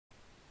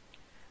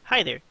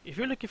Hi there, if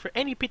you're looking for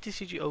any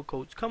PTCGO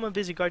codes, come and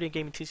visit Guardian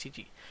Gaming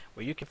TCG,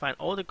 where you can find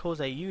all the codes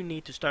that you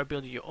need to start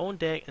building your own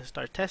deck and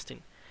start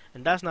testing.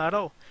 And that's not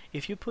all.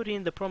 If you put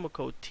in the promo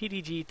code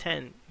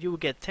TDG10, you will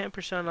get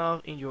 10%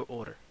 off in your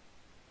order.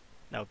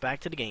 Now back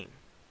to the game.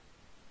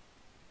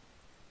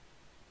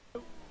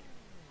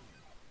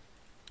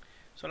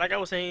 So like I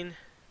was saying,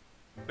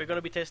 we're going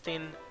to be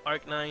testing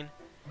Arcanine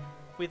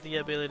with the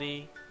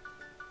ability,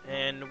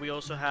 and we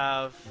also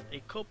have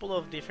a couple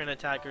of different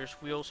attackers.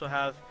 We also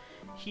have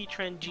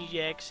Heatran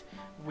GX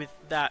with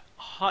that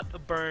Hot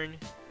Burn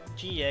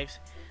GX.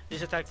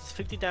 This attack is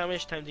 50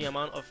 damage times the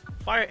amount of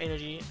fire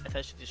energy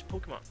attached to this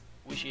Pokemon,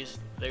 which is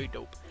very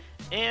dope.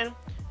 And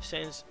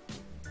since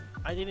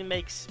I didn't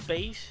make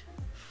space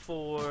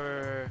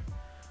for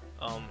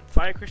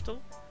Fire Crystal,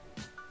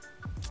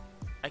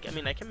 I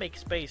can make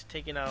space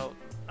taking out,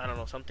 I don't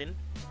know, something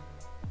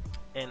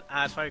and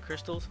add Fire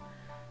Crystals.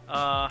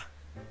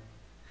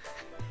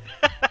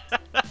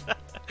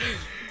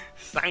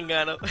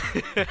 Sangano.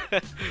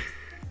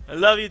 I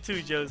love you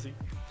too, Josie.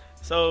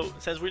 So,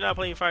 since we're not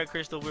playing Fire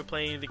Crystal, we're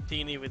playing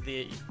Victini with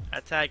the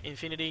attack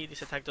Infinity.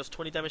 This attack does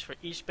 20 damage for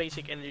each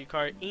basic energy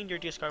card in your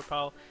discard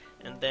pile,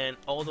 and then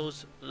all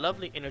those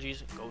lovely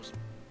energies goes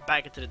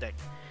back into the deck.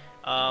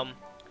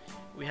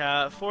 We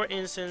have 4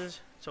 instants,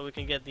 so we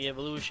can get the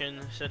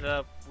evolution set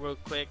up real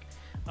quick.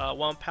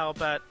 1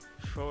 Palbat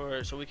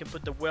so we can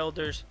put the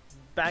welders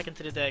back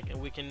into the deck,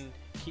 and we can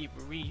keep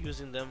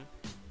reusing them.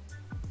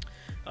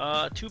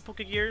 2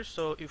 Pokegears,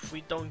 so if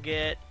we don't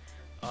get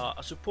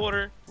a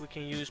supporter, we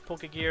can use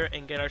Pokegear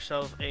and get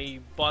ourselves a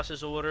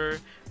boss's order,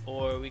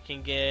 or we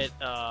can get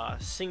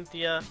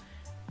Cynthia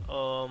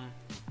or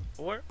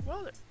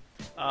Welder.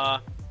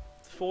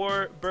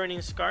 4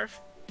 Burning Scarf.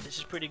 This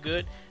is pretty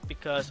good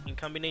because in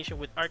combination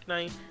with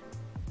Arcanine,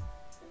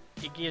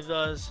 it gives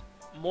us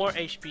more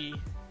HP.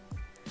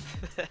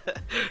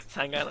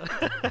 Sangano.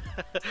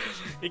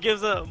 It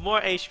gives us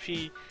more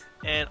HP,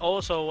 and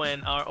also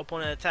when our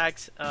opponent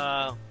attacks,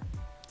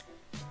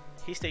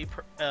 he stays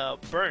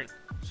burned.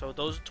 So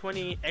those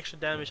 20 extra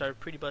damage are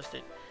pretty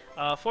busted.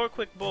 4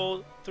 Quick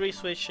Bolt, 3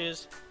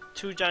 Switches,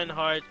 2 Giant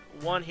Heart,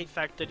 1 Hit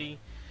Factory,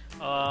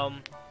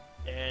 and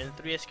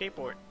 3 Escape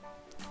Board,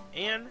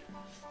 and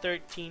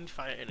 13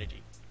 Fire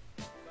Energy.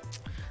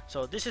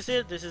 So this is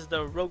it. This is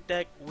the Rogue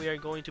deck we are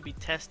going to be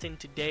testing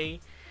today,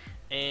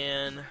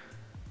 and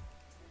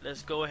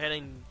let's go ahead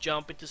and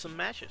jump into some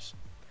matches.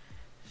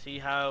 See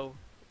how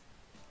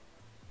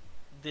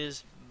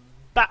this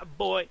bat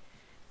boy,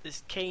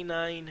 this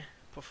K9,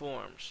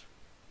 performs.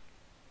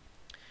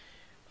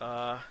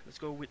 Let's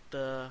go with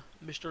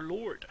Mr.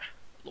 Lord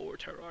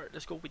Herard.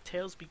 Let's go with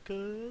Tails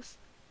because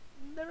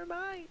never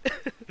mind.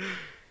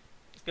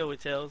 Let's go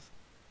with Tails.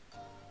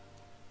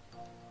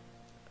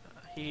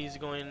 He's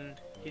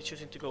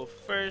choosing to go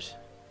first.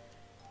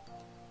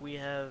 We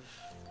have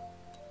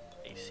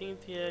a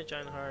Cynthia,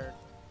 Giant Heart.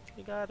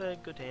 We got a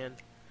good hand,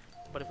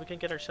 but if we can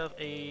get ourselves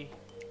a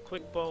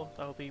Quick Ball,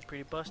 that will be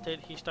pretty busted.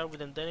 He started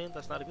with Endeavor.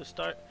 That's not a good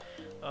start.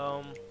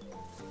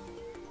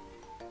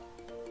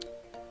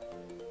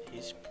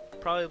 He's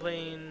probably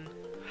playing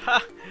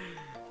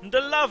the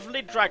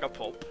lovely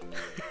Dragapult.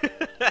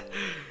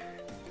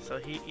 So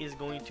he is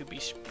going to be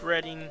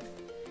spreading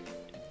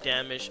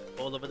damage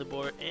all over the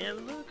board,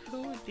 and look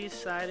who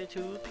decided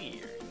to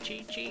appear.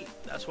 Chi.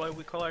 That's why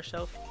we call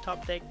ourselves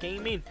Top Deck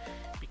Gaming,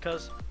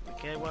 because we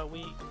get what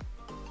we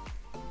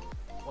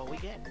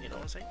get, you know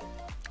what I'm saying?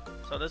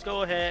 So let's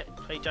go ahead,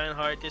 play Giant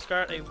Heart,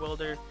 discard a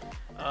Welder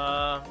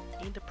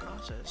in the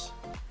process.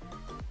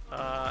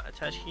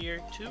 Attach here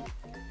too.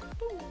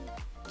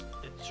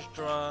 Let's just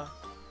draw a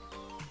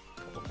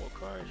couple more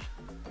cards.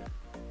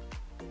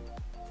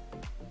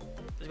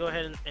 Let's go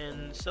ahead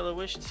and sell a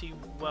wish to see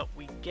what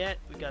we get.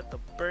 We got the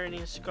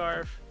Burning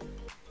Scarf.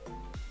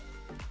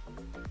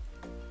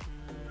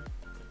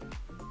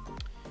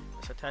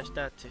 Let's attach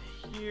that to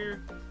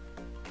here.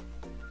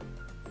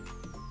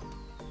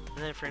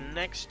 And then for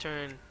next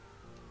turn,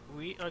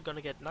 we are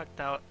gonna get knocked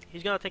out.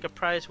 He's gonna take a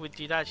prize with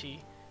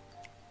Jirachi.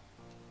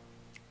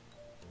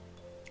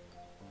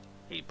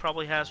 He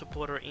probably has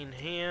Supporter in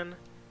hand.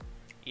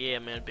 Yeah,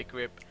 man, big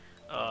rip.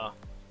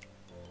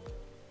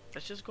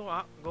 Let's just go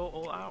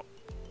all out.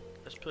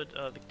 Let's put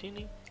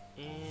Victini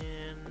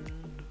and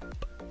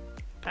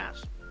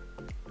pass.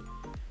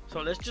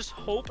 So let's just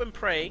hope and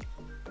pray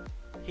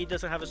he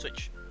doesn't have a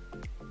switch,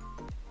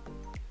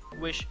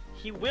 which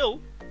he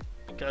will,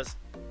 because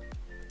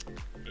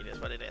it is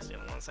what it is, you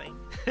know what I'm saying?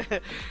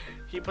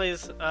 He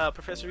plays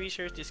Professor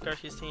Research, discards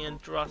his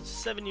hand, draws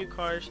 7 new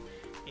cards,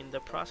 in the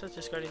process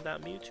discarding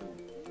that Mewtwo.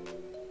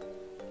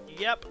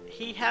 Yep,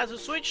 he has a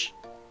switch.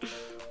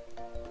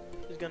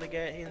 He's gonna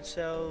get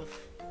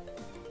himself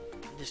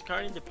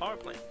discarding the power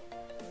plant.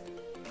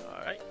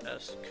 Alright,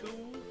 that's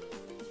cool.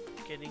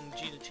 Getting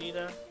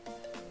Gita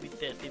with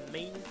the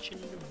Dimension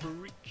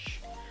Breach,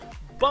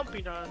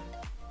 bumping on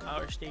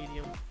our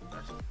stadium.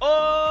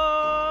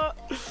 Oh,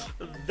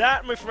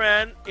 that, my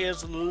friend,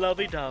 is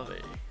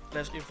lovey-dovey.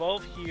 Let's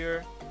evolve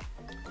here.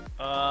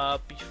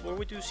 Before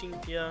we do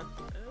Cynthia,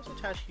 let's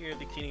attach here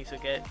Victini so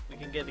we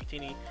can get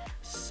Victini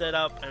set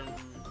up, and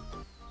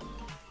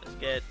let's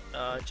get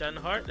Giant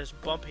Heart. Let's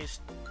bump his.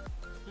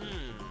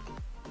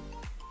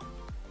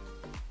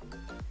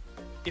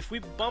 If we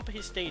bump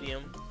his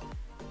stadium,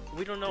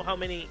 we don't know how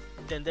many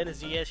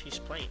Dendenes ZS he's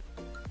playing.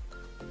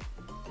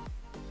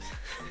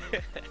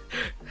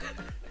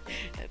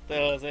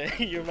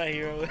 You're my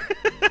hero.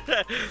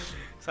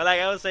 So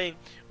like I was saying,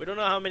 we don't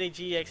know how many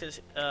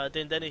GXs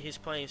Dendene he's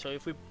playing. So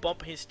if we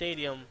bump his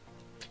stadium,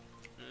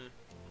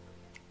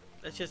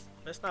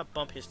 let's not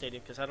bump his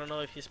stadium, because I don't know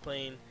if he's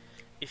playing,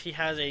 if he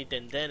has a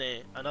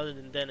Dendene, another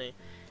Dendene,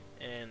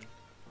 and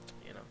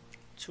you know,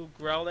 2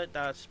 Growlithe.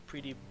 That's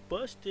pretty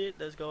busted.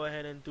 Let's go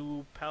ahead and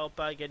do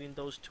Palpa, getting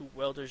those 2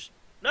 welders.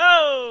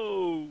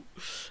 No,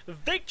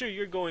 Victor,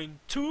 you're going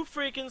too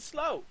freaking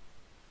slow.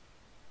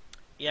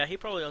 Yeah, he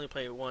probably only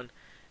played 1,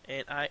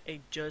 and I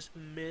just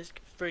missed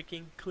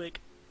freaking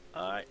click.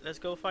 Alright, let's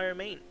go fire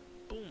main.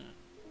 Boom.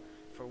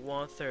 For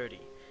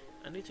 130.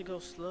 I need to go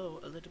slow,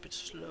 a little bit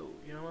slow.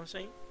 You know what I'm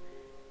saying?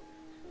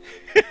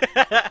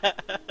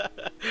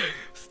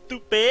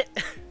 Stupid.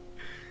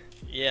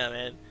 Yeah,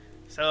 man.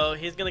 So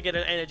he's gonna get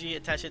an energy,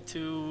 attach it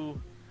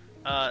to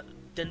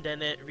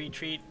Dendene,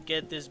 retreat,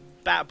 get this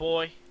bad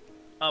boy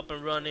up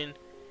and running.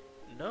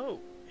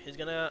 No, he's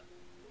gonna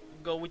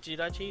go with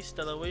Jirachi,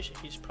 Stellar Wish.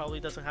 He probably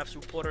doesn't have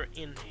supporter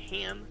in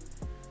hand.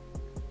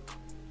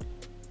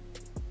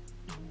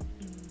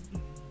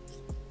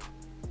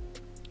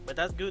 But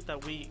that's good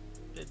that we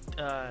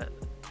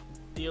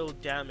deal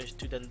damage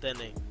to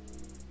Dendene,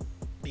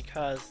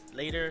 because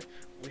later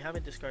we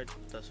haven't discarded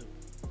Dasu.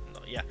 No,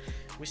 yeah,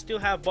 we still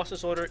have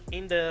Boss's Order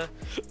in the.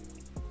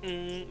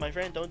 My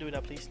friend, don't do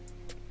that, please.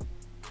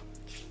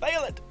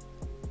 Fail it.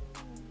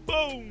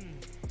 Boom.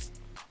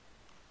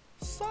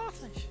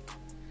 Sausage.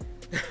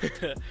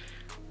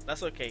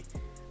 That's okay.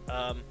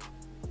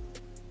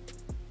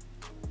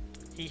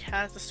 He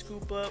has the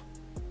scoop up.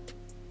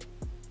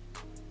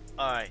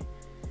 Alright,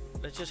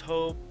 let's just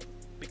hope,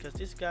 because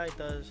this guy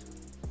does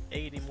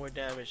 80 more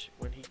damage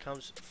when he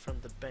comes from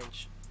the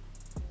bench.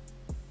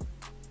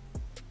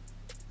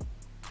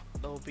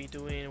 They'll be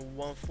doing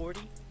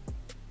 140.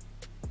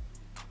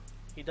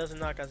 He doesn't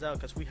knock us out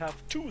because we have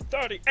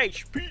 230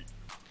 HP.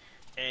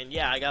 And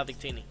yeah, I got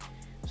Victini,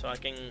 so I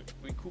can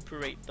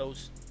recuperate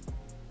those.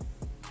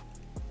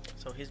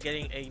 So he's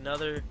getting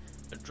another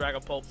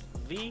Dragon Pulp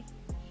V.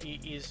 He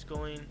is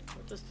going.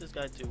 What does this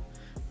guy do?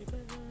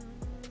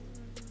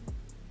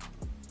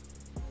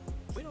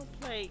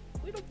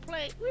 We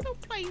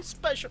don't play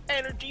special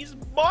energies,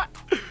 boy.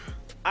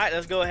 Alright,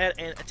 let's go ahead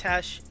and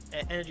attach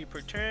an energy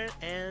per turn,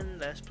 and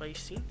let's play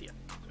Cynthia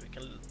so we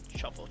can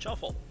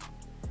shuffle.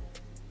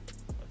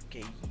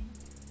 Okay.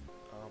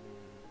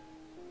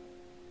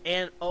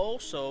 And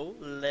also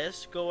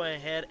let's go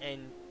ahead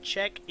and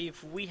check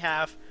if we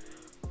have.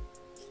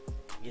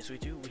 Yes, we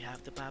do. We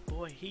have the bad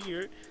boy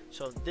here.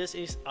 So this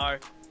is our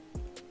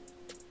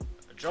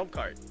drum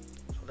card.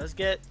 So let's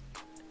get.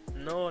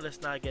 No,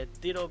 let's not get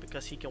Ditto,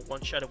 because he can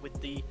one-shot it with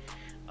the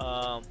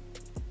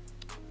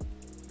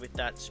with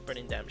that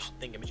spreading damage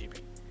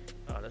thingamajiggy.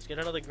 Let's get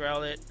another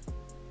Growlithe.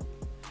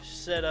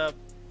 Set up.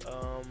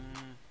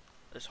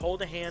 Let's hold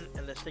the hand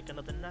and let's take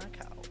another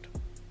knockout.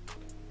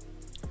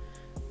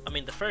 I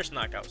mean the first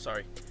knockout.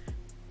 Sorry.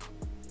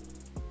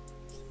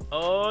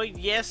 Oh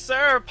yes,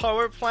 sir.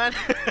 Power plant.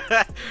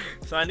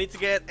 So I need to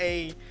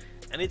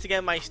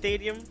get my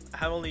stadium. I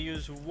have only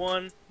used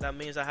 1. That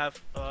means I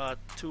have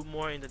 2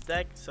 more in the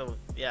deck. So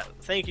yeah,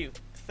 thank you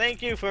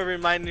for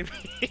reminding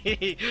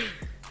me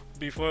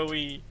before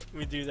we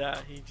do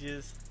that. He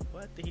just,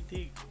 what did he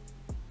do?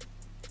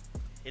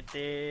 It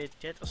did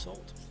Jet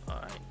Assault. All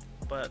right,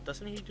 but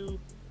doesn't he do?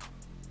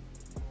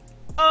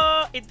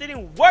 It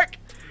didn't work.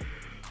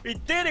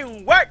 It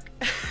didn't work.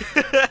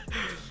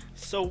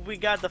 So we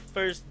got the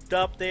first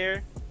dub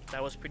there.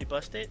 That was pretty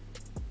busted.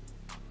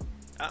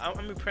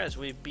 I'm impressed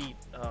we beat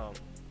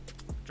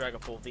Dragon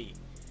Ball V.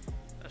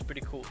 That's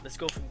pretty cool. Let's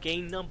go for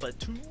game number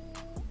 2.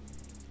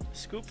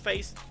 Scoop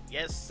face.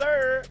 Yes,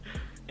 sir.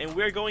 And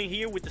we're going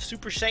here with the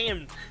Super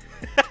Saiyan.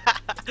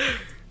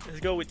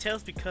 Let's go with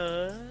Tails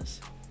because.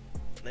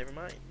 Never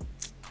mind.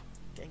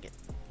 Dang it.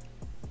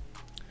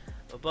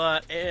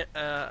 But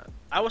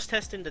I was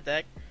testing the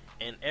deck,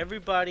 and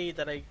everybody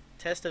that I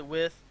tested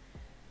with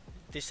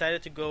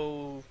decided to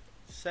go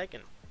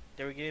second.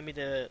 They were giving me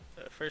the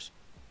first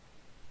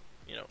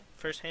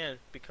hand,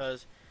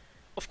 because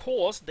of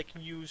course they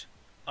can use.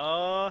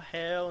 Oh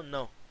hell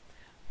no,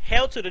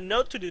 hell to the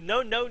no,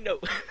 no.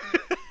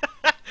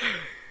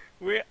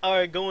 We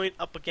are going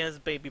up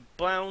against baby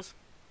Blounce.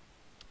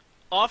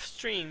 Off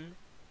stream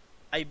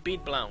I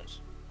beat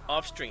Blounce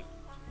off stream,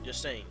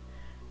 just saying,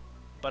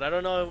 but I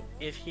don't know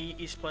if he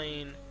is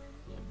playing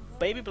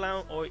baby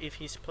Blounce or if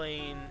he's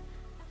playing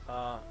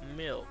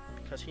Mill,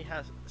 because he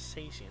has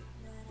Sacian,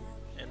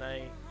 and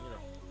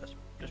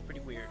that's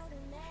pretty weird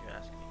if you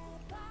ask me.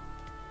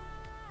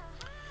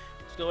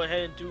 Let's go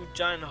ahead and do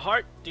Giant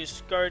Heart,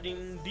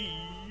 discarding the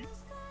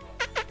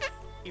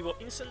Evil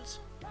Incense,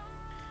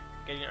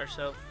 getting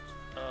ourselves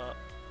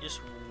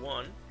just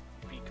 1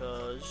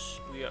 because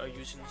we are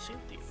using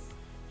Cynthia.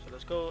 So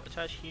let's go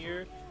attach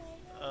here.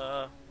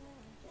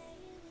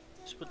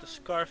 Let's put the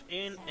scarf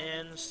in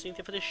and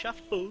Cynthia for the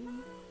shuffle.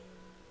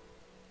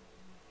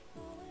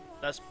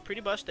 That's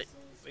pretty busted.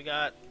 We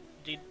got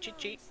the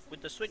Chichi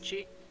with the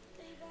switchy.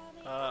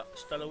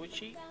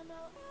 Stalowichi.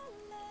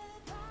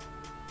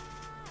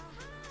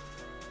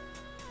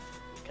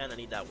 Kinda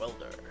need that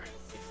welder,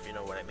 if you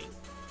know what I mean.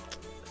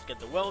 Let's get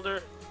the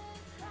welder.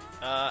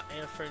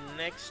 And for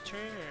next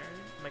turn,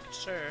 make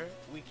sure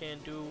we can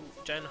do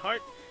Giant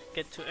Heart,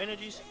 get 2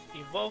 energies,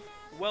 evolve,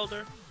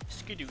 welder,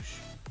 skidoosh.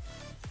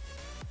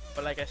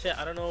 But like I said,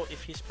 I don't know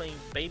if he's playing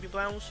Baby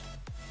Blounce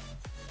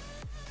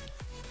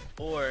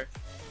or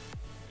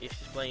if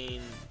he's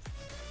playing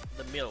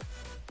the milk.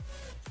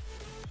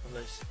 So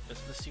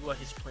let's see what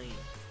he's playing.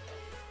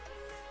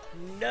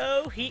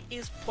 No, he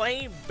is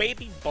playing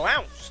Baby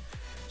Blounce.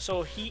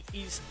 So he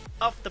is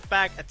off the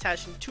back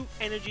attaching 2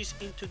 energies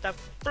into that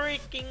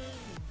freaking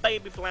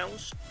Baby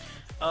Blounce.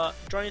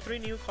 Drawing 3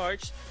 new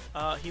cards.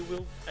 He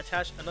will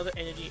attach another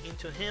energy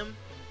into him.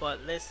 But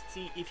let's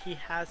see if he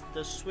has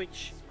the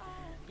switch.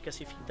 Because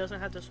if he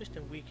doesn't have the switch,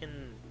 then we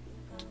can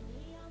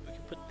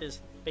put this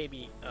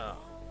baby,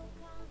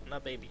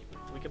 not baby,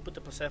 we can put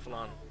the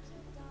Persephone.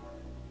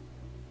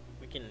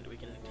 We can,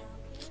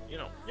 you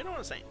know what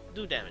I'm saying,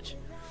 do damage.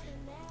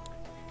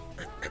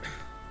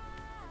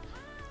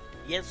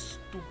 Yes,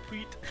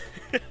 stupid.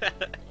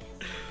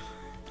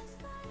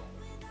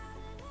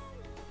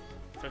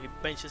 So he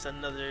benches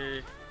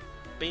another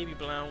Baby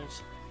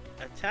Blounce,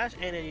 attach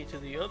energy to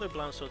the other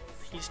Blounce, so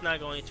he's not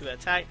going to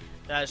attack.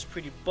 That's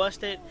pretty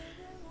busted.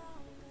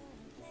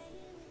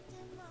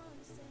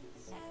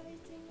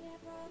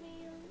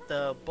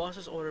 The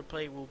boss's order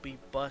play will be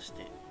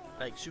busted,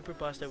 like super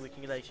busted. We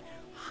can like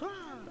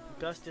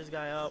gust this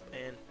guy up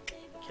and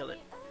kill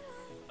it.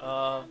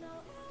 But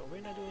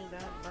we're not doing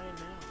that right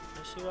now.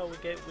 Let's see what we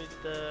get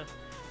with the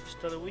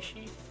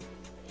Stalowishi.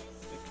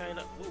 We kind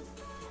of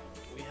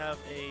we have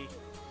a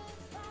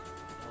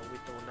we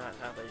do not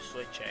have a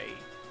switch A.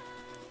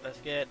 Let's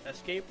get a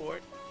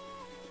skateboard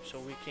so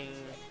we can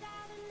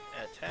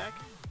attack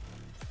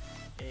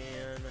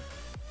and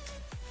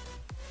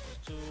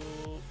let's do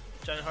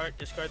Giant Heart,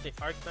 discard the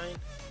Arcanine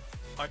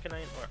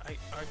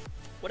or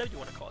whatever you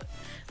want to call it.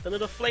 The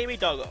little flamey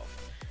doggo.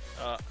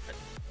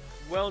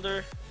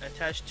 Welder,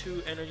 attach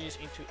 2 energies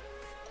into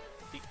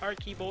the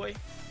Arky boy.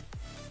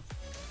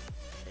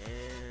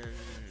 And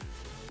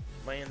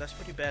man, that's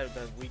pretty bad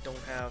that we don't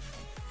have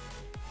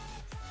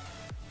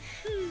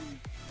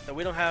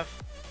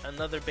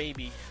another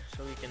baby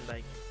so we can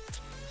like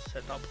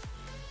set up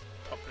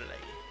properly.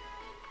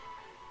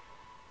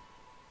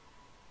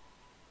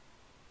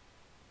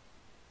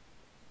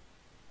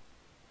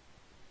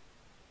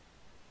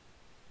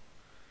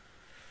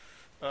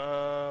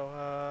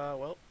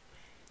 Well,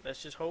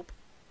 let's just hope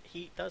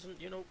he doesn't,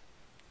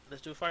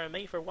 let's do Fire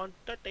Main for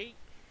 130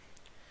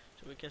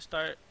 so we can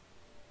start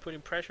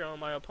putting pressure on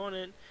my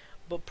opponent.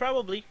 But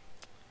probably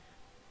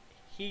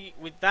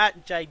with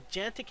that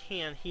gigantic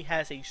hand, he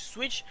has a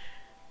switch,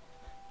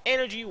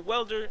 energy,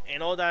 welder,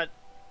 and all that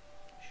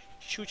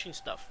shooting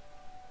stuff.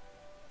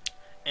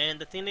 And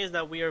the thing is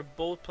that we are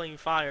both playing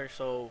fire,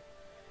 so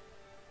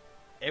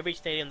every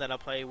stadium that I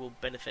play will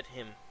benefit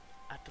him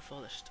at the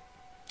fullest.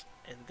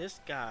 And this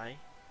guy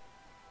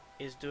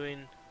is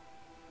doing...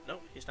 No,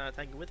 he's not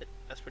attacking with it.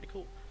 That's pretty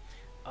cool.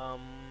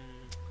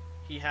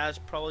 He has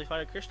probably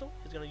Fire Crystal.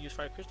 He's going to use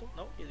Fire Crystal.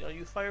 No, he's going to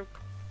use Fire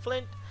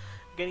Flint.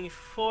 Getting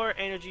 4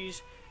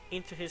 energies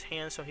into his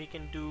hand so he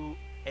can do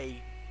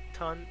a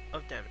ton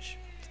of damage.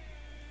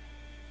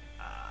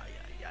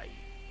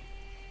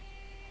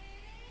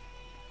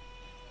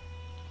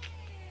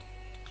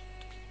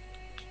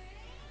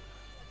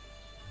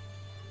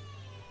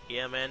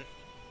 Yeah, man.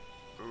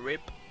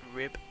 Rip.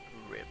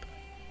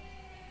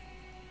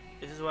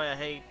 This is what I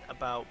hate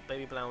about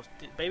Baby Blounce.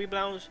 Baby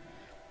Blounce,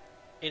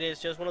 it is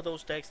just one of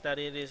those decks that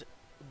it is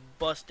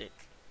busted.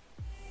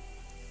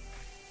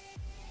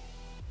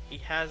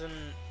 It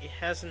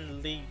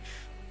hasn't leave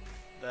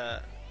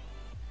the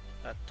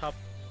top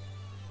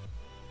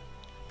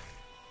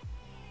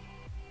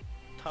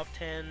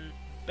 10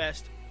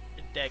 best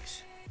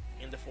decks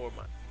in the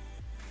format.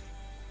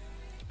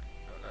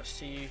 Let's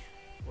see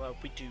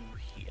what we do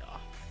here.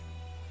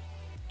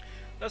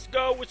 Let's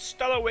go with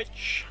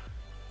Stalowichi.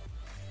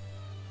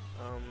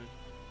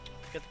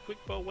 Get the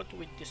quick bow. What do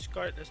we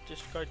discard? Let's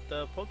discard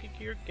the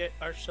Pokegear. Get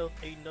ourselves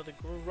another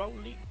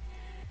Growly.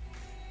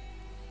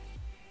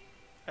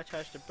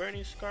 Attach the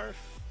Burning Scarf.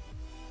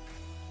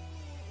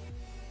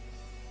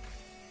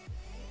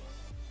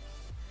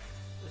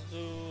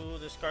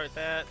 Let's discard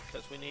that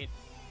because we need.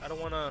 I don't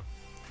want to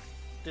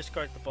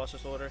discard the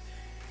boss's order.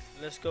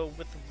 Let's go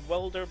with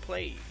Welder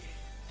Play.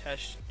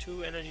 Attach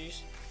 2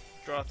 energies.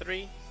 Draw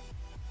 3.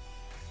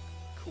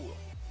 Cool.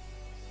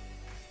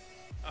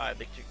 Alright,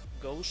 Victor.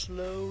 Go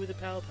slow with the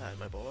Power Pad,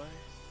 my boy.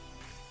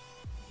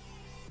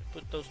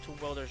 Put those 2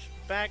 welders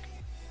back.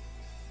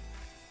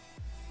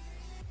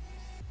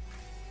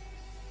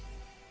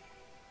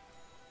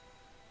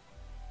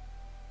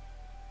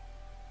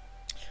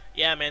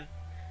 yeah, man.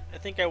 I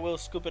think I will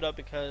scoop it up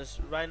because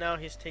right now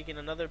he's taking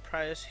another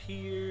prize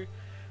here.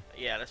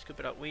 Yeah, let's scoop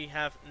it up. We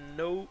have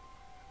no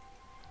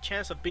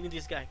chance of beating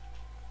this guy.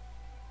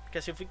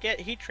 Because if we get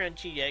Heatran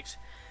GX,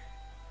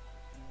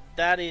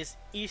 that is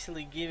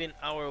easily giving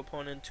our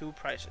opponent 2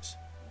 prizes.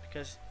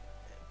 Because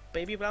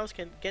Baby Blouse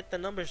can get the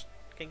numbers.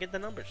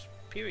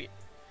 Period.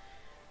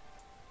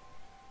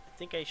 I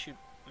think I should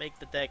make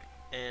the deck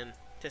and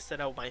test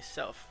it out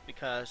myself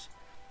because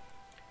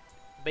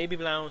Baby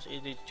Blouse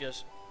it's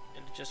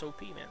just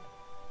OP, man.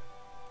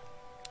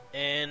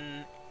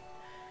 And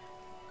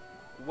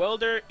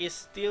Welder is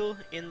still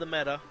in the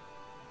meta.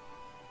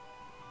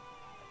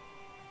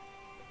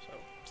 So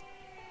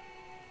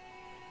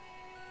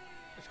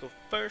let's go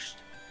first.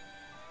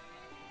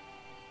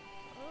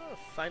 Oh,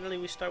 finally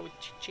we start with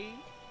Chi.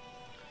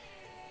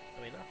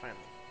 I mean, not finally,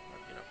 but,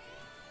 you know.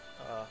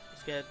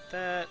 Let's get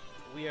that.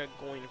 We are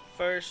going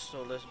first,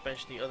 so let's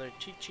bench the other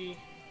Chi.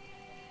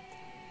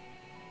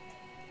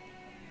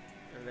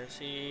 And let's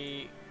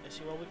see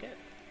what we get.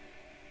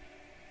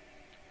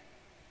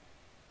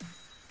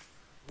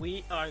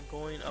 We are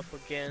going up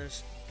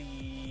against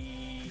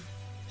the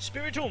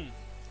Spiritomb.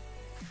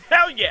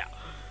 Hell yeah!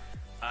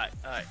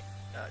 Alright,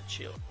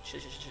 chill.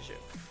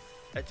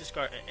 Let's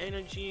discard an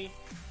energy,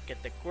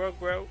 get the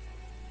Grow.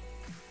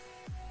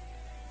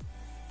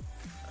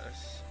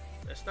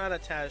 Let's not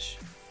attach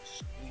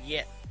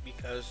yet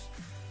because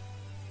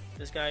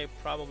this guy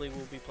probably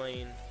will be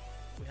playing.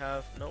 We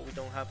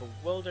don't have a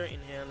Welder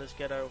in hand. Let's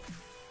get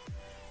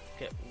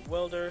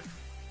Welder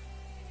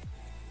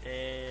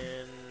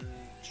and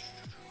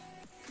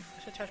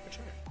let's attach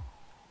return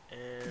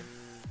and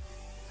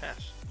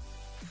pass.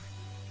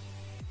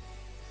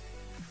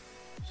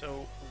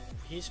 So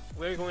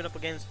we're going up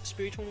against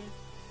Spiritomb.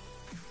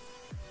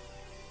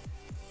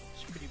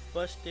 It's pretty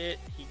busted.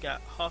 He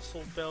got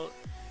Hustle Belt.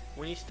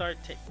 We need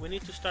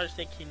to start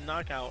taking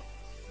knockout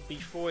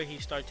before he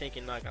starts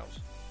taking knockouts.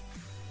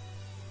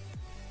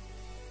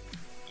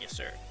 Yes,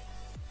 sir.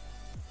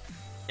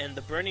 And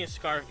the Burning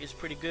Scarf is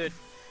pretty good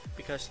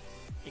because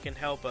it can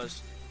help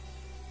us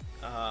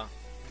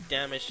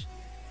damage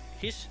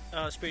his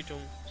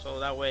Spiritomb. So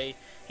that way,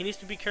 he needs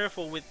to be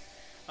careful with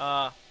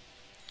how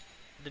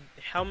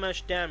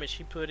much damage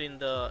he put in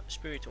the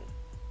Spiritomb.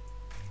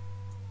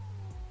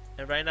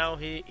 And right now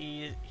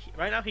he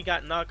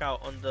got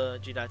knockout on the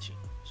Jidachi.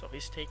 So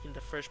he's taking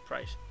the first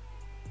prize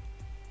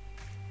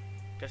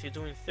because he's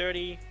doing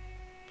 30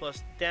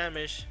 plus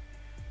damage.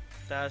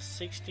 That's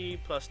 60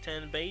 plus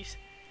 10 base.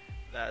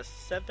 That's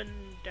 7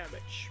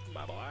 damage,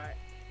 my boy.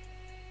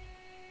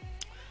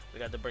 We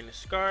got the Burning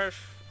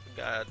Scarf. We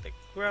got the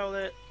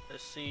Growlithe.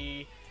 Let's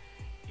see,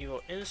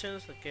 Evil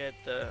Incense. Let's get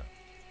the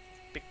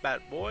Big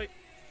Bad Boy,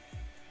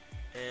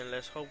 and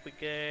let's hope we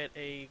get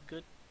a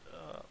good.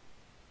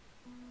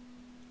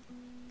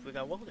 We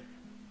got Welder.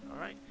 All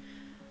right.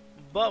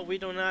 But we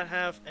do not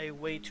have a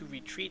way to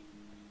retreat,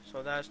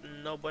 so that's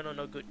no bueno,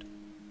 no good.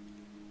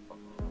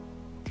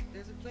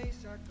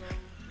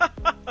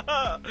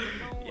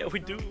 Yeah, we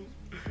do.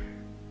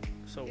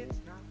 So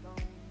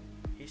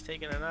he's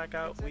taking a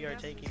knockout. We are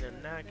taking a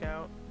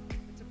knockout.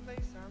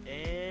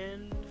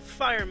 And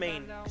Fire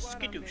Main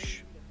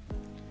Skidoosh.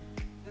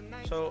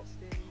 So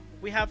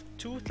we have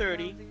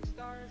 230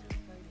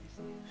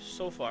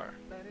 so far,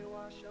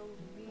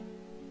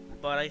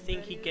 but I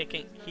think he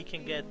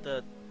can get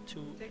the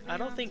two. I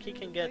don't think he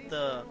can get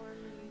the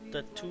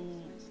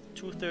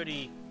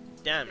 230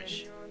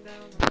 damage.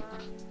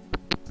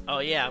 Oh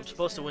yeah, I'm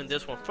supposed to win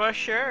this one for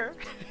sure.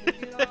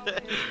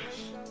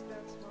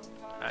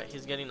 Alright,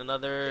 he's getting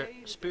another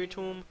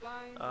Spiritomb,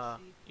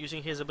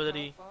 using his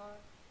ability,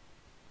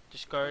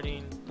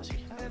 discarding. Let's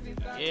see.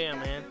 Yeah,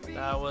 man,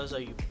 that was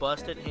a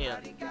busted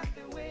hand.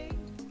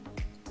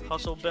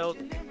 Hustle Belt.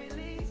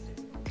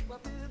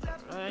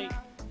 Alright.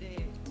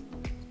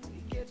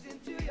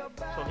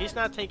 So he's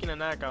not taking a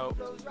knockout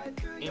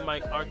in my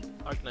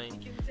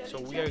Arcanine, so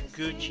we are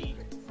Gucci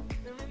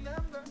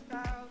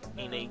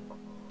in a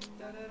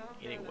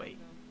way.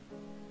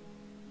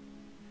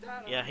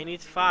 Yeah, he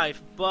needs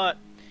 5, but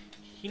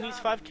he needs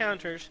 5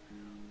 counters,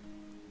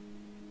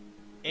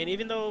 and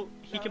even though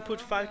he can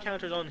put 5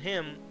 counters on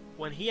him,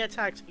 when he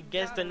attacks and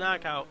gets the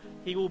knockout,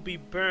 he will be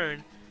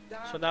burned,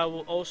 so that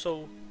will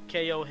also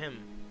KO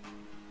him.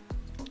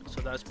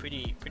 So that's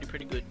pretty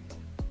good.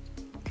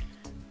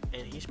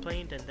 And he's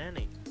playing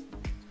Dandane.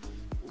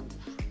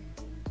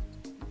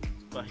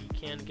 But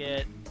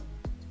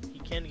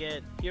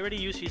he already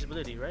used his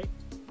ability, right?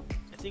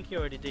 I think he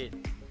already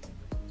did.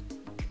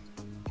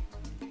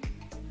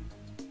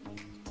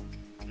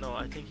 No,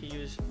 I think he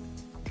used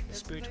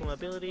Spiritual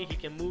ability. He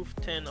can move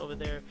 10 over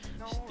there.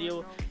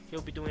 Still,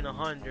 he'll be doing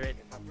 100.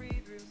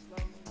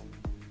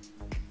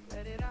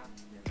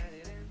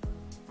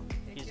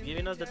 He's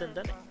giving us the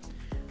Dandane.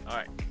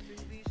 Alright.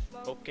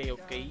 Okay.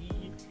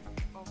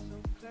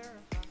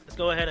 Let's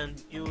go ahead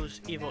and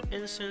use Evil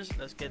Incense.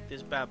 Let's get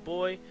this bad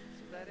boy.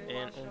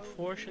 And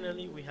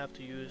unfortunately, we have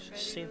to use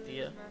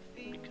Cynthia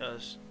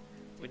because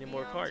we need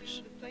more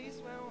cards.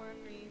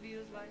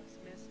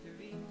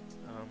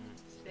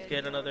 Let's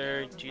get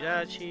another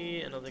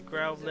Jirachi, another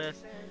Growlithe.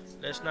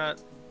 Let's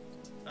not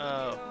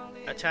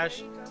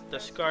attach the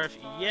Scarf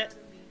yet.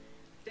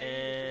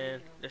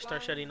 And let's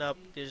start setting up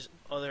this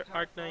other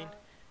Arcanine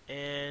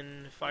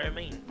and Fire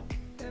Main.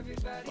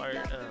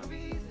 Fire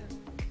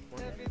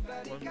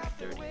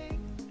 130.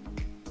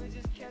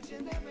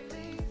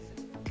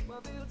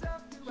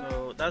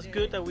 So that's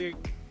good that we're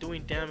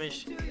doing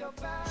damage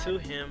to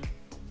him.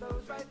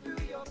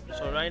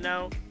 So right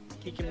now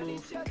he can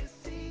move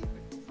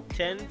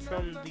 10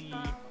 from the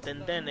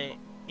Dendene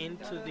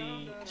into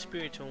the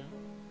Spiritomb.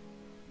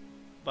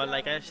 But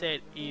like I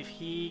said, if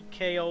he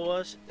KO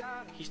us,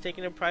 he's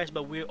taking a prize,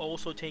 but we're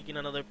also taking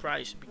another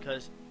prize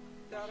because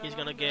he's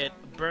gonna get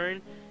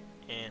burned,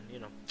 and you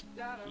know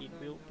he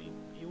will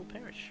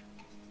perish.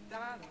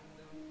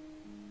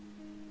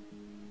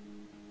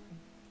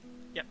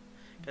 Yep,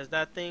 because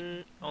that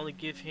thing only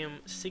give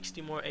him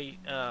 60 more.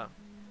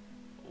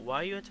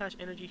 Why you attach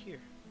energy here?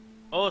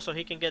 Oh, so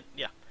he can get,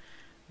 yeah,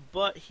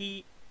 but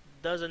he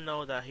doesn't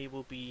know that he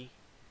will be.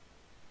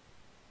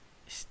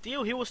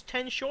 Still, he was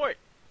 10 short.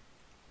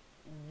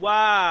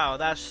 Wow,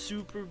 that's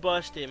super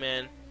busted,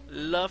 man.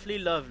 Lovely,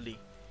 lovely.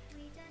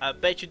 I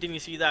bet you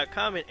didn't see that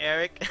comment,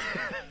 Eric.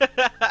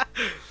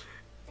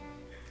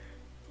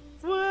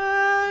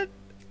 What?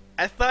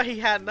 I thought he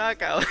had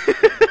knockout.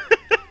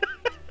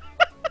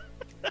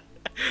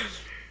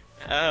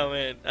 Oh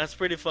man, that's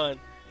pretty fun.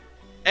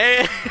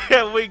 And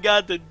we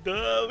got the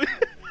dub.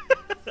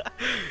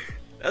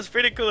 That's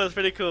pretty cool. That's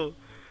pretty cool.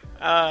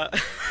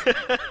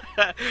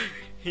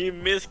 He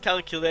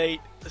miscalculated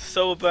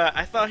so bad.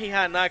 I thought he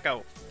had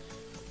knockout,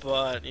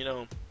 but you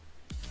know,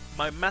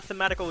 my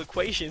mathematical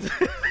equations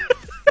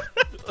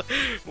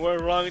were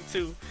wrong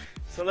too.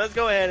 So let's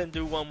go ahead and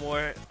do one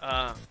more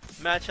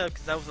matchup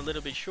because that was a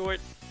little bit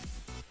short,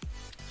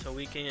 so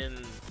we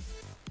can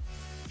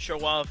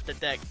show off the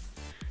deck.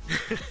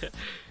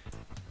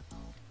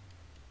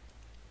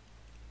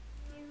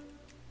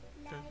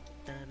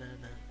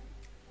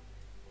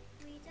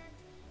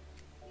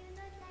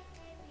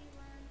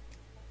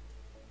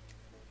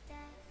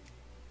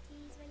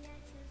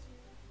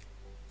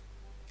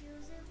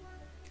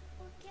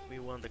 We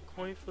won the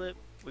coin flip.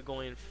 We're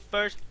going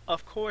first,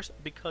 of course,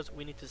 because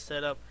we need to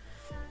set up.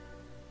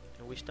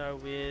 And we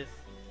start with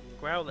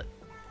Growlithe,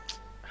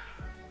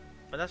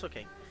 but that's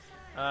okay.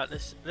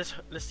 Let's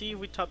see if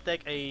we top deck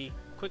a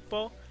quick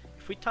ball.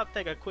 If we top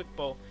deck a quick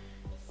ball,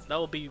 that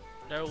will be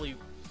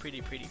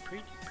pretty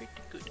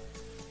good.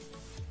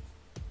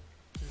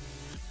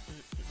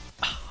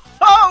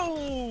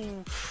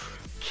 Oh,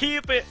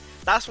 keep it.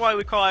 That's why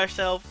we call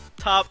ourselves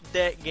Top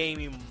Deck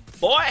Gaming,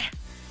 boy.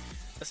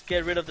 Let's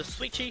get rid of the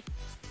switchy.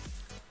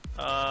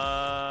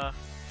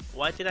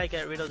 Why did I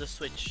get rid of the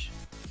switch?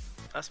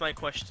 That's my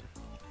question.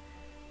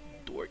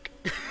 Dork.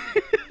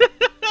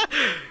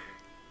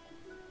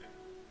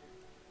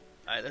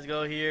 Alright, let's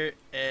go here,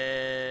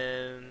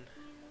 and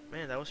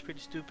man, that was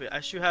pretty stupid.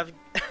 I should have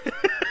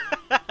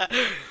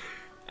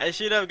I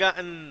should have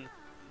gotten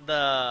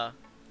the,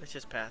 let's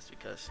just pass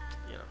because,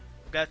 you know,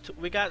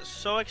 we got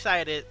so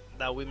excited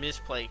that we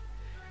misplayed.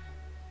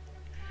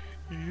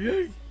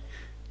 Yay.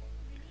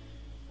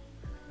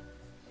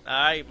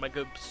 Alright, my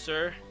good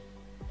sir,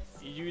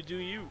 you do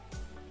you.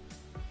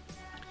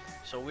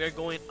 So we are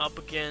going up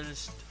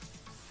against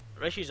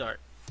Reshizard.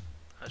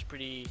 That's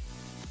pretty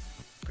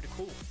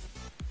cool.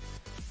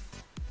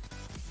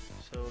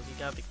 So he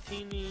got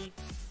Victini.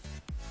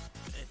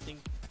 I think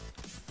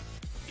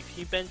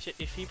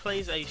if he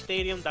plays a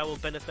stadium, that will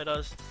benefit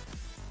us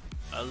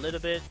a little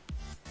bit.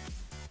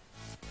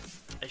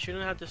 I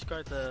shouldn't have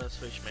discarded the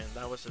switch, man.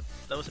 That was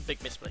a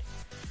big misplay.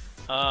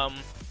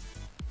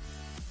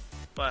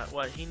 But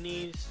what he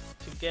needs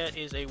to get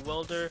is a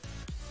welder.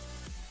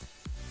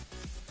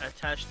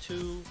 Attach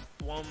 2,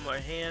 one more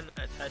hand,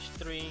 attach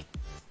 3,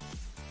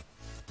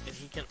 and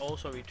he can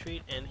also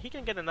retreat, and he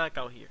can get a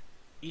knockout here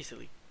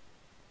easily.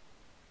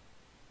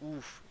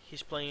 Oof,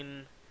 he's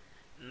playing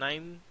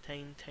Nine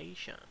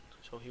Temptation,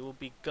 so he will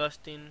be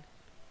gusting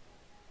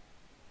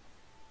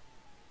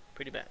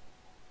pretty bad.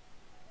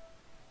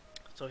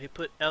 So he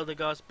put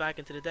Eldegoss back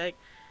into the deck,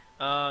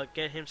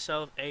 get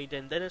himself a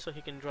Dendena so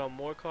he can draw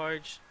more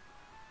cards.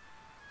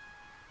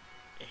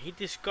 And he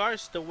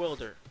discards the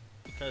welder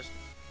because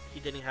he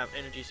didn't have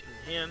energies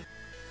in hand.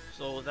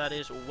 So that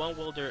is one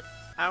welder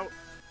out.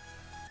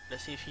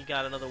 Let's see if he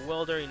got another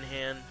welder in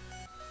hand.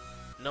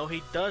 No,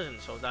 he doesn't.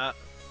 So that's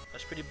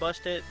pretty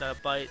busted.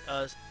 That buys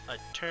us a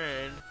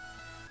turn.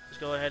 Let's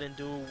go ahead and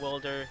do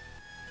welder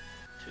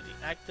to the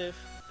active.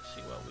 Let's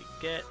see what we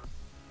get.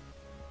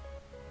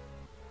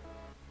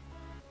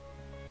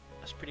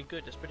 That's pretty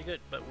good. That's pretty good.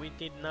 But we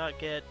did not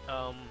get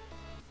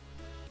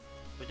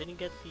we didn't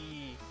get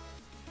the,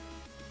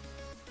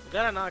 we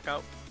got a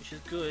knockout, which is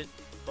good,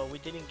 but we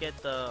didn't get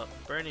the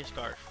burning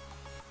scarf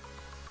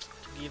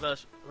to give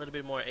us a little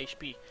bit more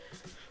HP.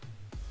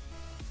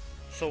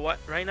 So what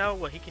right now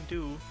what he can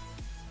do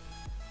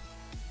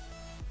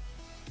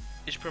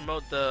is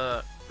promote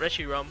the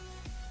Reshiram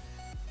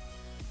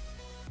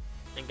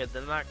and get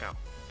the knockout,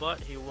 but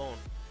he won't.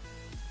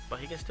 but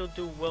he can still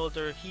do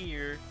welder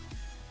here.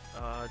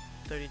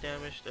 30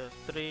 damage,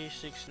 3,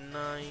 6,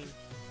 9.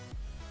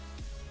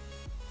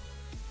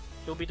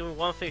 He'll be doing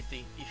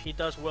 150 if he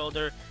does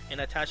welder and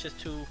attaches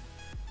 2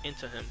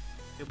 into him.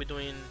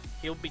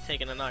 He'll be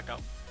taking a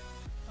knockout.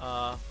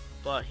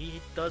 But he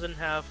doesn't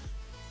have.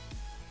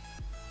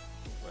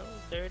 Well,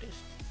 there it is.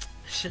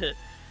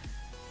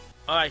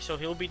 Alright, so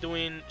he'll be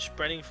doing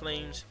spreading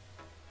flames.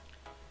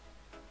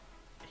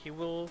 He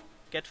will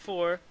get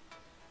 4.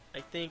 I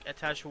think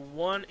attach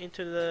 1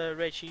 into the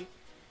Rechi,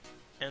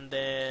 and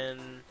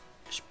then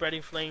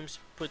spreading flames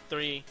put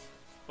 3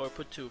 or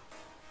put 2.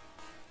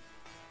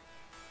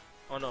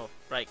 Oh no,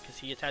 right, because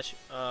he attached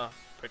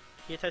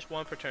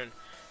 1 per turn,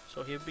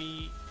 so he'll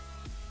be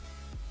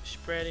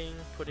spreading,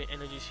 putting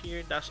energies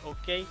here. That's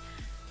okay.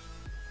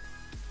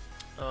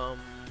 Let's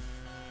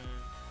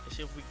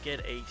see if we get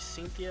a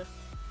Cynthia.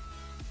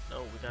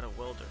 No, we got a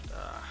welder.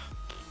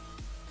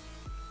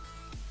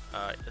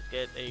 Alright, let's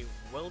get a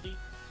Weldy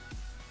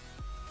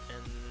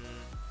and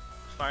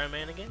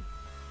Fireman again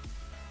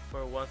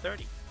for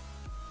 130.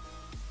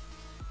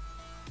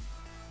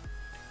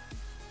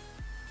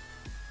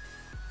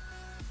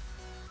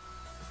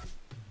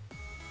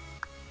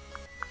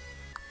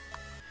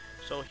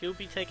 So he'll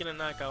be taking a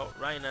knockout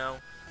right now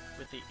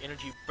with the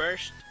Energy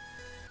Burst.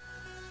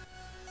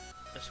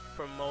 Let's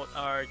promote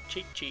our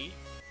Chi-Chi.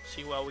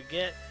 See what we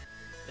get.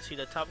 Let's see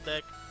the top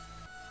deck.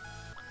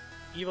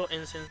 Evil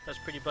Incense, that's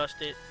pretty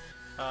busted.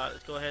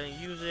 Let's go ahead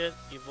and use it.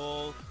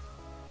 Evolve.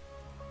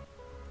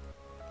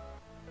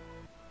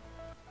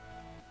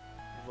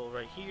 Evolve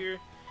right here.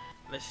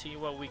 Let's see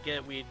what we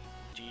get with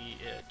the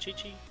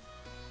Chi-Chi.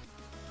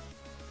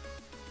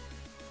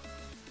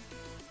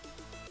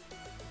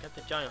 Got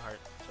the Giant Heart,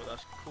 so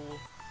that's cool.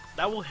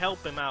 That will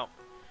help him out,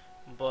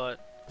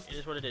 but it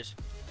is what it is.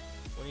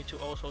 We need to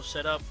also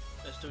set up.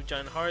 Let's do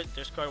Giant Heart.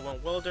 Discard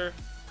 1 Welder.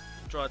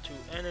 Draw 2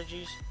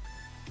 energies.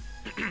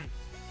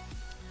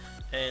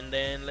 And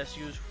then let's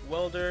use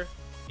Welder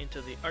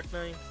into the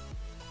Arcanine.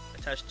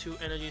 Attach 2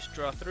 energies.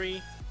 Draw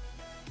 3.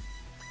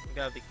 We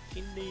got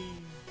Victini.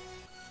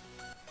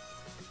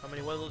 How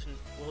many welders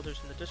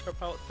in the discard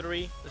pile?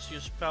 3. Let's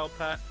use Spell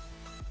Pat.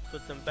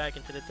 Put them back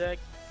into the deck.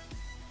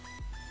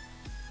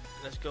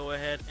 Let's go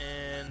ahead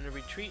and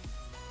retreat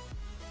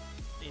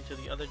into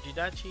the other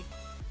Jidachi.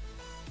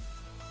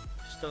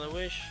 Stellar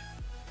Wish.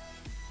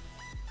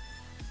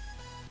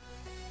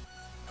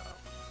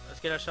 Let's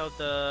get ourselves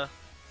the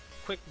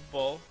Quick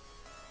Ball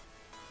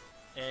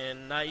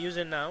and not use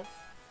it now.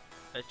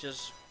 Let's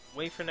just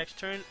wait for next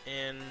turn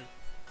and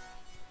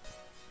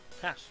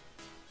pass.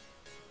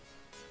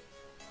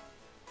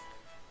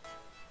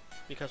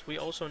 Because we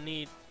also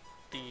need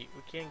we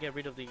can't get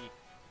rid of the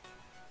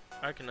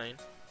Arcanine.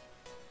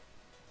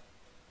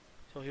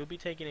 So he'll be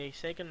taking a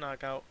second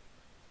knockout,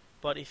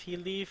 but if he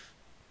leaves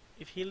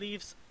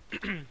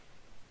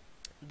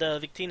the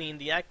Victini in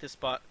the active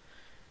spot,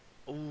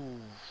 ooh,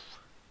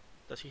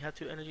 does he have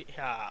 2 energy?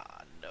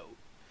 Ah, no.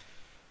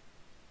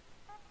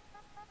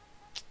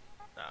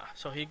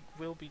 So he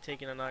will be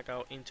taking a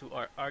knockout into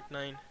our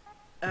Arcanine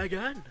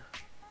again.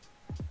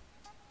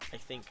 I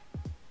think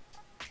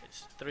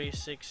it's 3,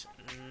 6,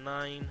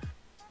 9.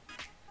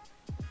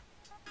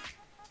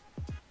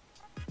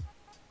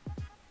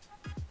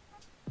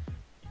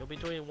 He'll be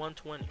doing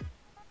 120,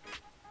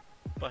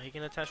 but he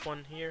can attach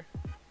 1 here.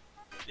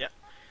 Yeah,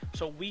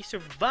 so we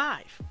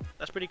survive.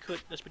 That's pretty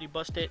good. That's pretty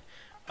busted.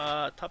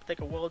 Top deck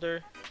a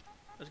welder.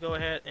 Let's go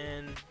ahead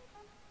and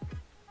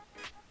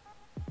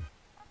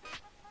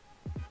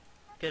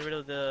get rid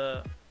of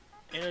the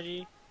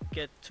energy.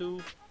 Get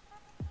 2.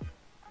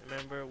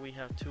 Remember, we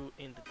have 2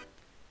 in the.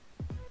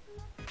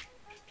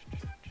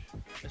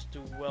 Let's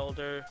do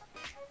welder.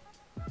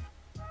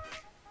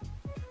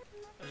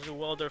 Let's do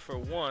welder for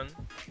 1.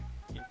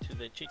 Into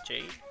the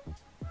Chi-Chi.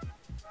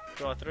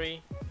 Draw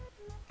 3.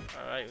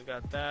 Alright, we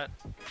got that.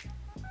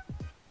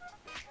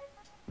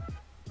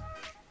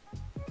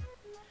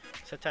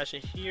 Let's attach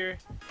it here.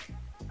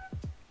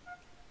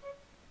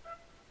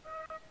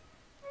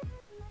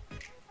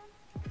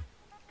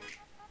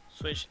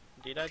 Switch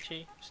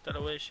Didachi,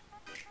 Stellar Wish.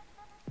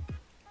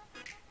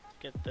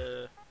 Get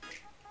the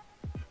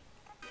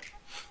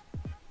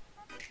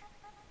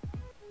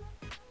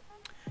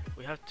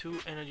we have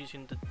 2 energies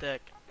in the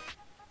deck.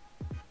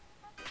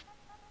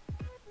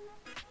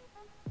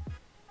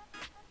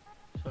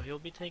 So he'll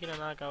be taking a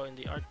knockout in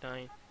the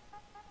Arcanine.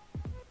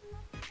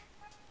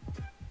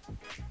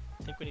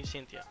 I think we need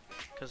Cynthia,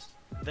 because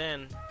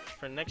then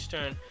for next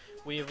turn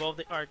we evolve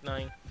the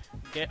Arcanine,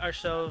 get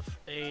ourselves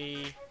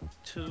the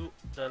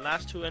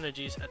last 2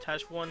 energies,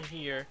 attach 1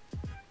 here,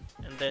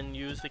 and then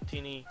use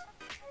Victini.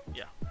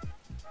 Yeah,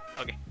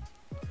 okay,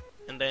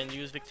 and then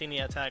use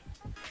Victini attack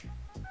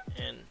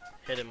and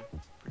hit him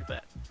pretty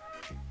bad.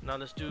 Now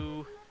let's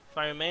do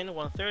Fireman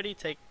 130.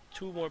 Take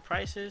 2 more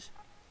prices.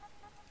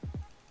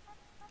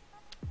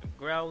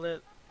 Growlet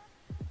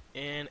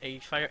and a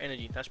Fire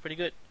Energy. That's pretty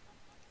good.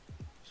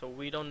 So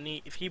we don't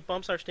need, if he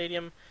bumps our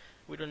stadium,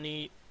 we don't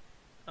need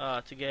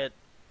to get.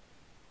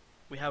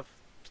 We have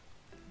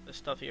the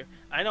stuff here.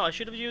 I know I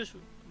should have used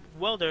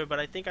Welder, but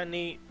I think I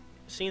need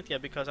Cynthia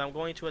because I'm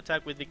going to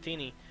attack with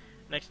Victini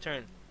next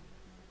turn.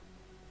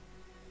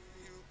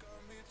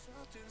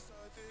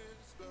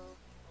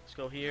 Let's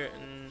go here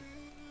and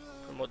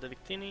promote the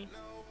Victini.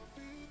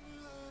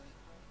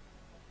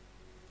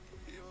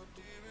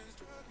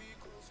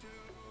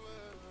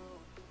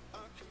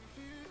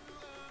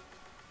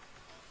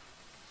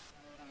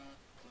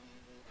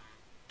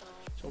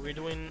 So we're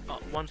doing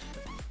one.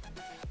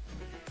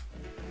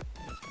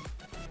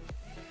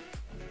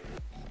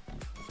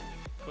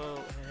 Go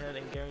ahead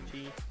and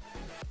guarantee.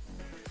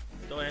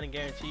 Go ahead and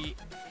guarantee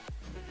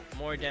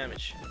more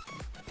damage.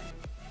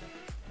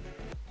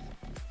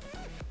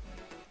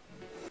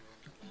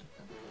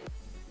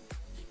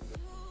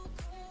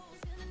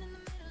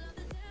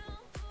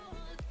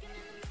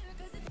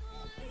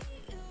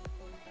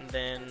 And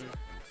then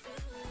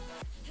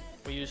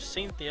we use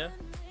Cynthia.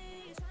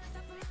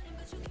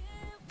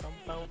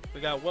 We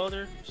got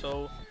Welder,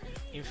 so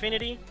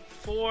Infinity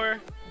for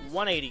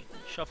 180.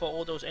 Shuffle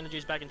all those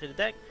energies back into the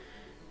deck,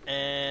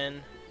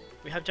 and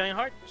we have Giant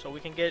Heart, so we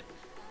can get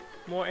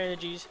more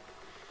energies,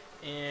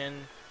 and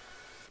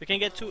we can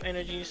get 2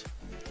 energies.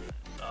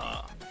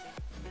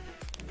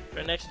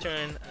 For next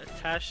turn,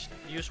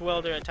 use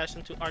Welder, attach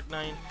them to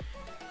Arcanine.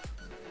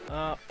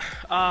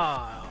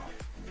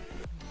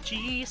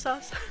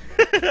 Jesus!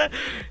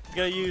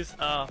 Gonna use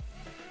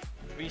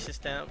Reese's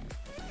Stamp.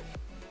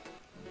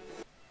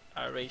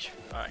 Rage.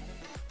 Alright.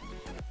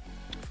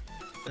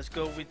 Let's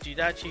go with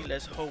Jidachi.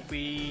 Let's hope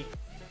we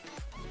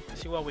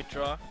see what we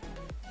draw.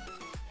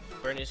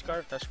 Burning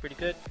Scarf, that's pretty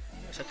good.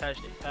 Let's attach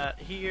it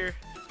here.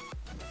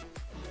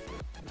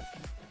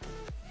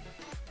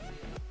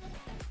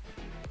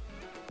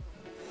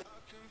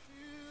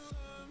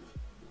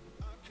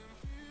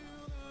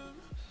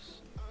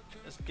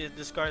 Let's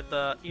discard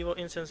the Evil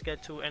Incense,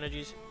 get 2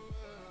 energies.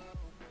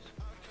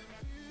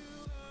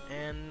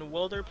 And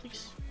Welder,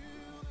 please.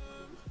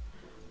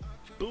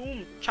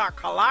 Boom,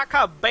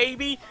 chakalaka,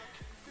 baby.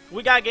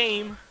 We got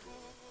game.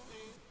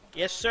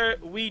 Yes, sir,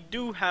 we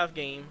do have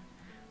game.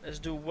 Let's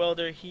do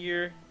Welder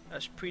here.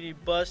 That's pretty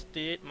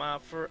busted, my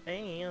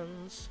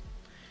friends.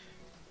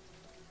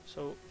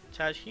 So,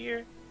 attach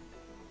here.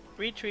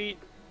 Retreat,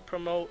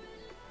 promote,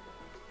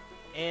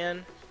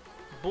 and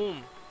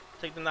boom,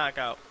 take the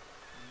knockout.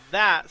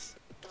 That's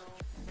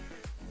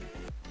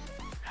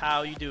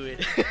how you do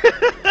it.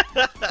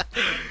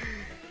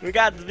 We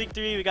got the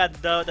victory, we got the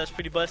dub. That's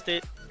pretty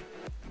busted.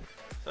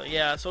 So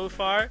yeah, so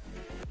far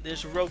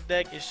this rogue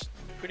deck is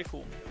pretty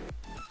cool.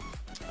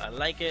 I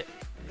like it.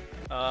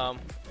 I'm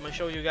gonna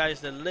show you guys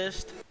the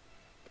list.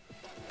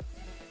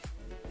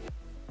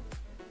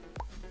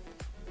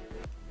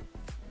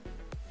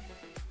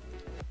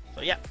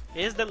 So yeah,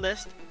 here's the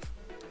list.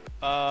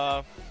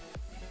 It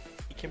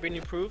can bring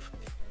improve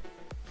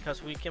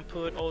because we can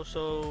put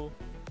also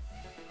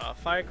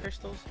fire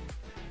crystals,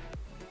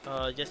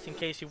 just in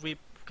case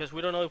because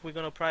we don't know if we're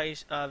gonna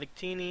price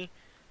Victini.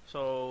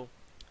 So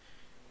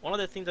one of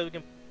the things that we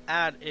can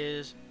add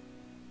is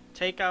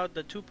take out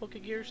the 2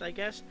 Pokegears, I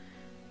guess,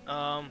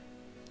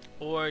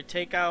 or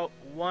take out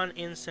 1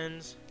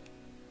 Incense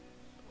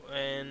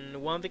and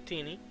 1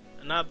 Victini,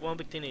 not 1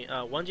 Victini,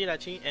 1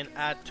 Jirachi, and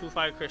add 2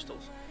 Fire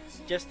Crystals,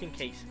 just in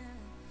case.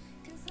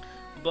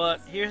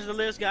 But here's the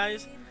list,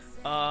 guys.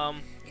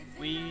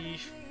 We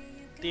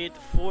did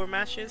 4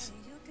 matches.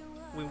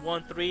 We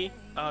won 3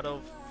 out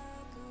of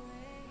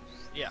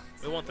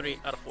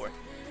 4.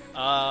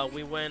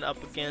 We went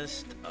up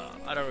against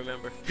I don't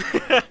remember.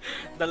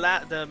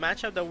 the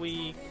matchup that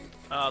we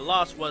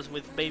lost was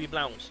with Baby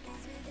Blounce.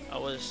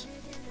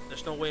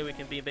 There's no way we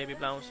can beat Baby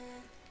Blounce.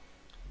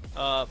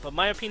 But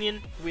my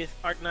opinion with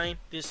Arcanine,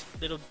 this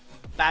little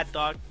bad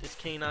dog, this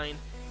canine,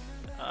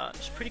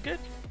 it's pretty good.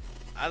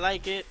 I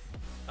like it.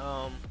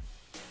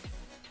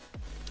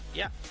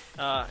 Yeah.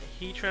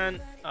 Heatran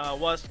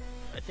was,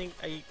 I think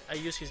I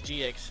used his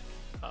GX,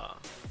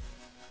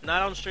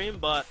 not on stream,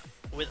 but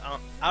with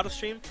out of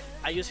stream,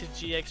 I use his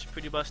GX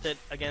pretty busted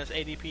against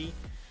ADP.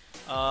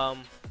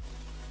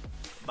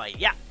 But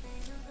yeah,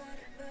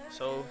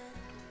 so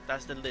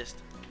that's the list.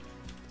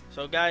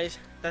 So guys,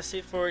 that's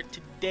it for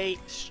today's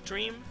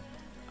stream.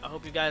 I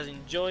hope you guys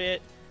enjoy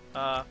it.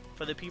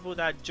 For the people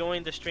that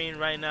joined the stream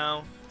right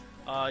now,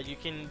 you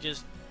can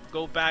just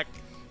go back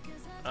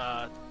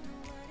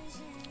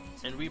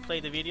and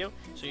replay the video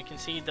so you can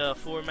see the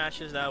 4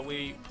 matches that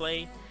we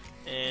played,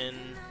 and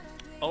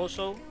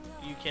also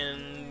you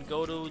can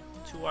go to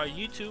our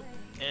YouTube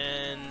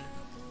and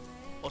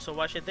also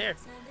watch it there,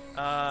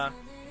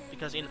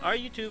 because in our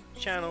YouTube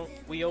channel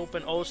we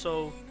open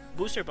also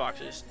booster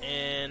boxes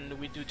and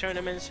we do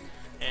tournaments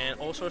and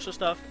all sorts of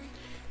stuff.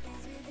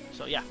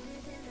 So yeah,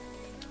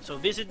 so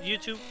visit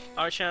YouTube,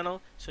 our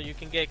channel, so you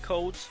can get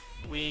codes.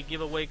 We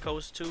give away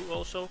codes too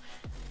also,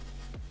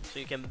 so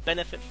you can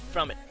benefit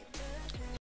from it.